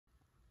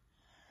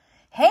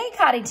Hey,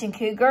 Coddington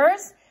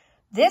Cougars!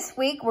 This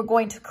week, we're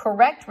going to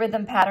correct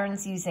rhythm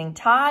patterns using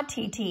ta,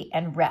 TT,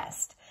 and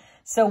rest.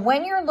 So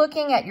when you're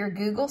looking at your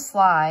Google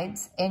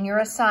Slides in your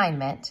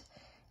assignment,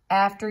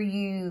 after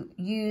you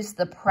use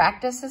the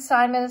practice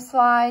assignment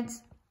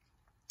slides,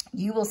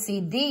 you will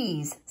see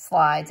these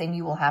slides and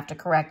you will have to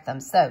correct them.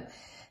 So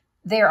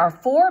there are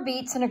 4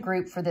 beats in a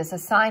group for this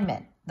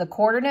assignment. The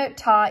quarter note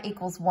ta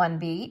equals 1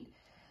 beat.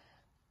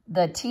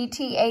 The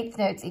TT eighth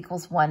notes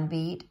equals 1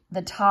 beat.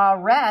 The ta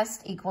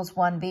rest equals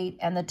 1 beat.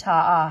 And the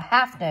ta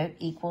half note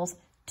equals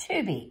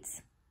 2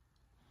 beats.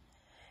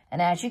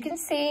 And as you can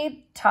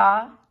see,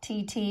 ta,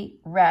 TT,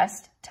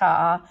 rest,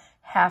 ta,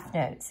 half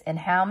notes. And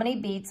how many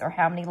beats or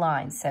how many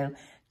lines? So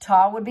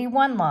ta would be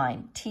 1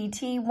 line,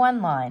 TT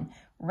 1 line,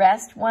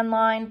 rest 1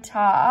 line,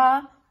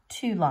 ta,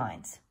 2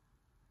 lines.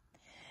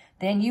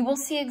 Then you will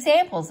see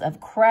examples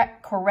of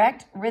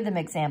correct rhythm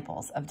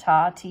examples of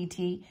ta,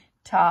 TT,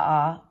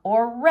 ta,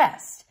 or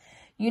rest.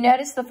 You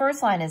notice the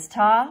first line is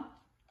ta,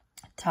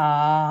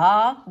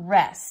 ta,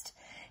 rest.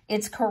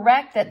 It's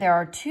correct that there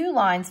are 2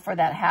 lines for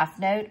that half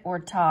note or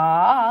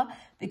ta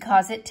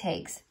because it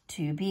takes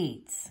 2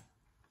 beats.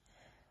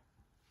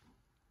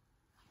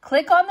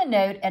 Click on the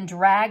note and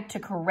drag to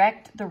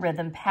correct the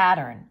rhythm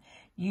pattern.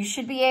 You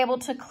should be able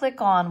to click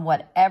on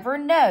whatever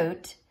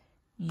note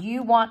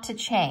you want to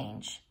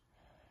change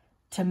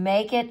to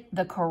make it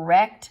the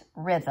correct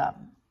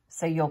rhythm.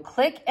 So you'll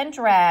click and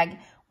drag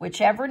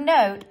whichever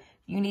note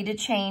you need to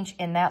change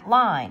in that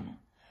line.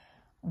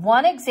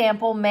 One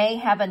example may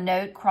have a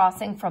note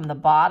crossing from the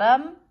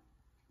bottom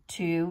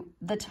to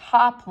the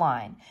top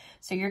line.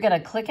 So you're going to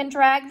click and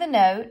drag the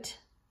note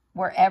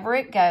wherever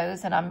it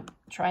goes, and I'm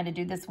trying to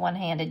do this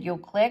one-handed. You'll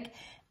click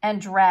and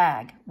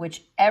drag.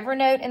 Whichever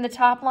note in the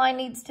top line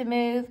needs to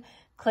move,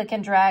 click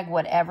and drag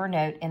whatever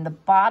note in the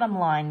bottom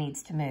line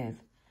needs to move.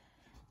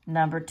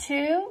 Number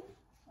 2,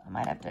 I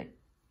might have to,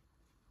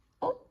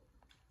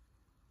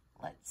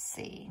 let's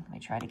see. Let me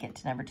try to get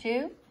to number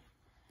 2.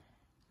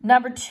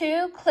 Number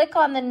 2, click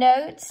on the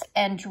notes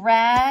and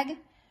drag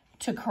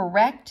to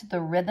correct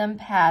the rhythm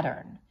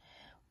pattern.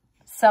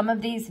 Some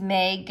of these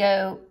may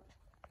go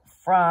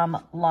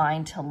from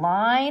line to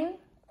line,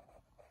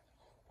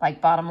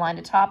 like bottom line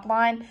to top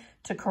line,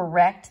 to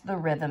correct the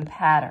rhythm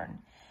pattern.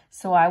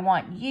 So I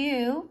want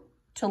you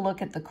to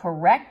look at the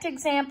correct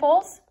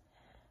examples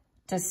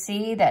to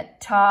see that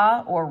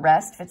ta or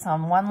rest fits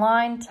on 1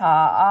 line,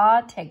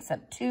 ta takes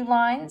up 2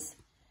 lines.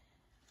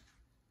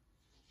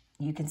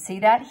 You can see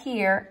that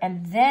here.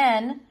 And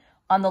then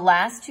on the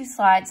last 2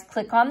 slides,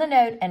 click on the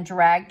note and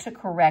drag to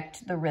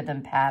correct the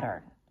rhythm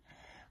pattern.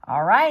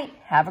 All right,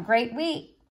 have a great week.